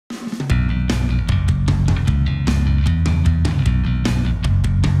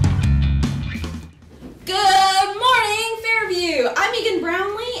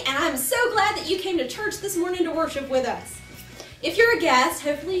you came to church this morning to worship with us. If you're a guest,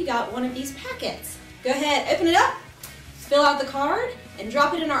 hopefully you got one of these packets. Go ahead, open it up, fill out the card, and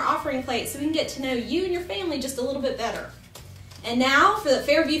drop it in our offering plate so we can get to know you and your family just a little bit better. And now for the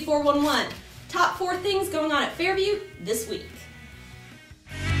Fairview 411. Top 4 things going on at Fairview this week.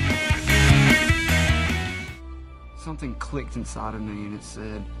 Something clicked inside of me and it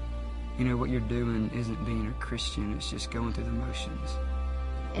said, you know, what you're doing isn't being a Christian, it's just going through the motions.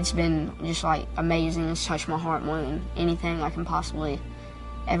 It's been just like amazing. It's touched my heart more than anything I can possibly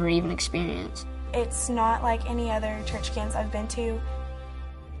ever even experience. It's not like any other church camps I've been to.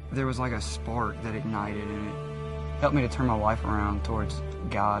 There was like a spark that ignited and it helped me to turn my life around towards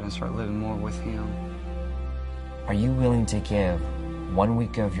God and start living more with Him. Are you willing to give 1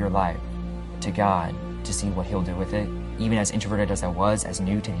 week of your life to God to see what He'll do with it? Even as introverted as I was, as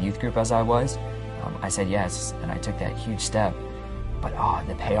new to the youth group as I was, I said yes, and I took that huge step. But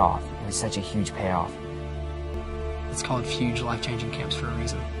the payoff, it was such a huge payoff. It's called M-FUGE, life-changing camps for a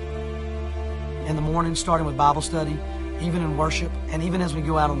reason. In the morning, starting with Bible study, even in worship, and even as we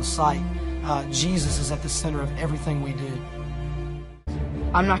go out on the site, Jesus is at the center of everything we do.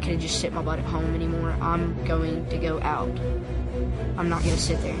 I'm not going to just sit my butt at home anymore. I'm going to go out. I'm not going to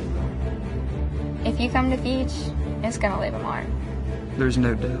sit there anymore. If you come to M-FUGE, it's going to leave a mark. There's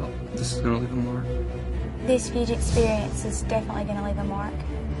no doubt this is going to leave a mark. This M-FUGE experience is definitely going to leave a mark.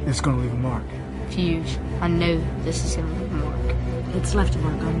 It's going to leave a mark. M-FUGE, I know this is going to leave a mark. It's left a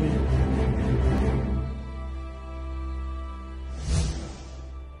mark on me.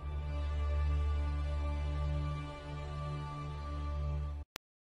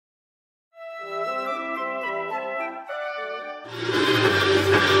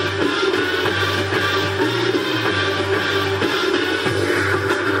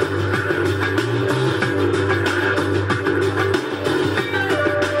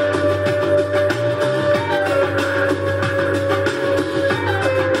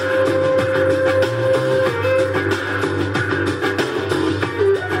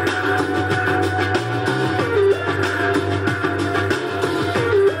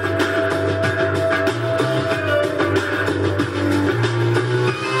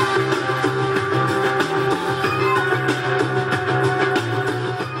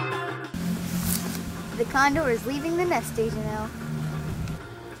 The condor is leaving the nest, Agent L.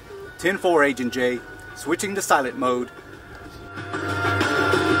 10-4, Agent J. Switching to silent mode.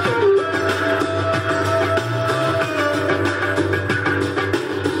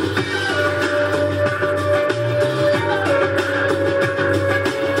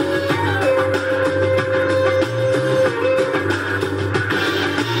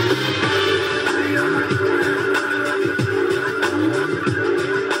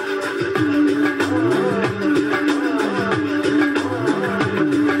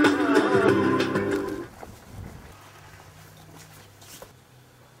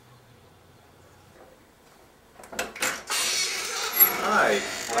 Hi,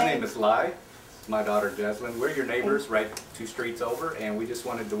 my name is Lai. My daughter Jaslyn. We're your neighbors right 2 streets over, and we just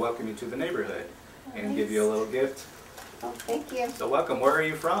wanted to welcome you to the neighborhood and give you a little gift. Oh, thank you. So welcome. Where are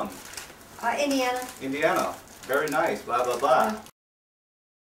you from? Indiana. Indiana. Very nice. Blah, blah, blah.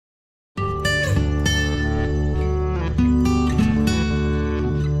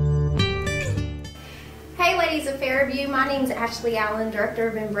 Hey ladies of Fairview, my name is Ashley Allen, Director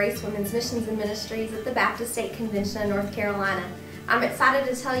of Embrace Women's Missions and Ministries at the Baptist State Convention in North Carolina. I'm excited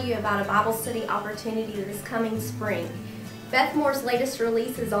to tell you about a Bible study opportunity this coming spring. Beth Moore's latest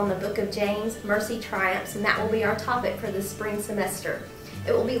release is on the book of James, Mercy Triumphs, and that will be our topic for the spring semester.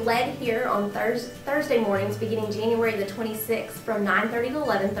 It will be led here on Thursday mornings beginning January the 26th from 9:30 to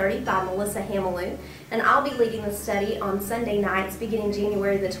 11:30 by Melissa Hamilou, and I'll be leading the study on Sunday nights beginning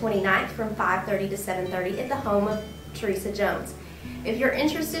January the 29th from 5:30 to 7:30 at the home of Teresa Jones. If you're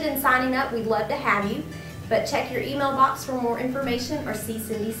interested in signing up, we'd love to have you, but check your email box for more information or see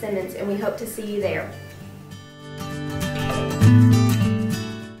Cindy Simmons, and we hope to see you there.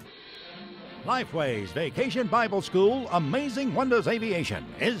 Lifeway's Vacation Bible School Amazing Wonders Aviation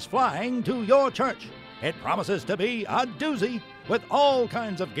is flying to your church. It promises to be a doozy with all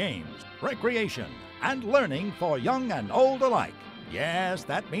kinds of games, recreation, and learning for young and old alike. Yes,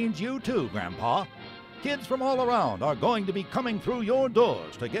 that means you too, Grandpa. Kids from all around are going to be coming through your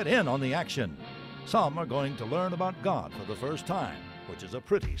doors to get in on the action. Some are going to learn about God for the first time, which is a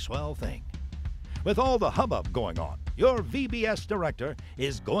pretty swell thing. With all the hubbub going on, your VBS director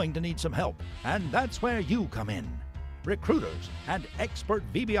is going to need some help, and that's where you come in. Recruiters and expert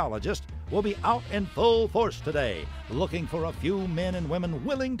VBologists will be out in full force today, looking for a few men and women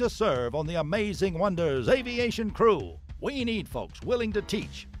willing to serve on the Amazing Wonders Aviation crew. We need folks willing to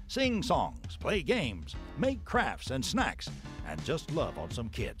teach, sing songs, play games, make crafts and snacks, and just love on some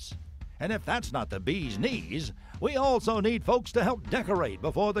kids. And if that's not the bee's knees, we also need folks to help decorate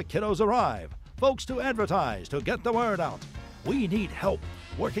before the kiddos arrive, folks to advertise to get the word out. We need help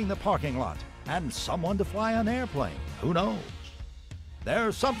working the parking lot and someone to fly an airplane. Who knows?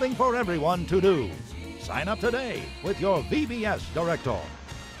 There's something for everyone to do. Sign up today with your VBS director.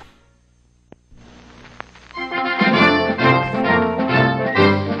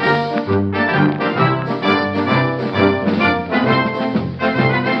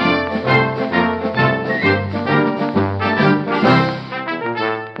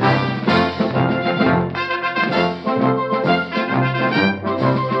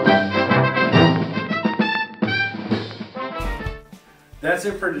 That's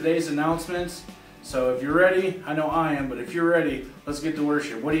it for today's announcements. So if you're ready, I know I am, but if you're ready, let's get to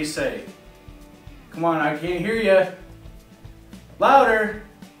worship. What do you say? Come on, I can't hear you. Louder.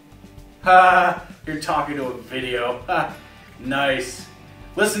 Ha, you're talking to a video. Ha, nice.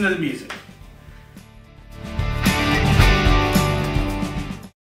 Listen to the music.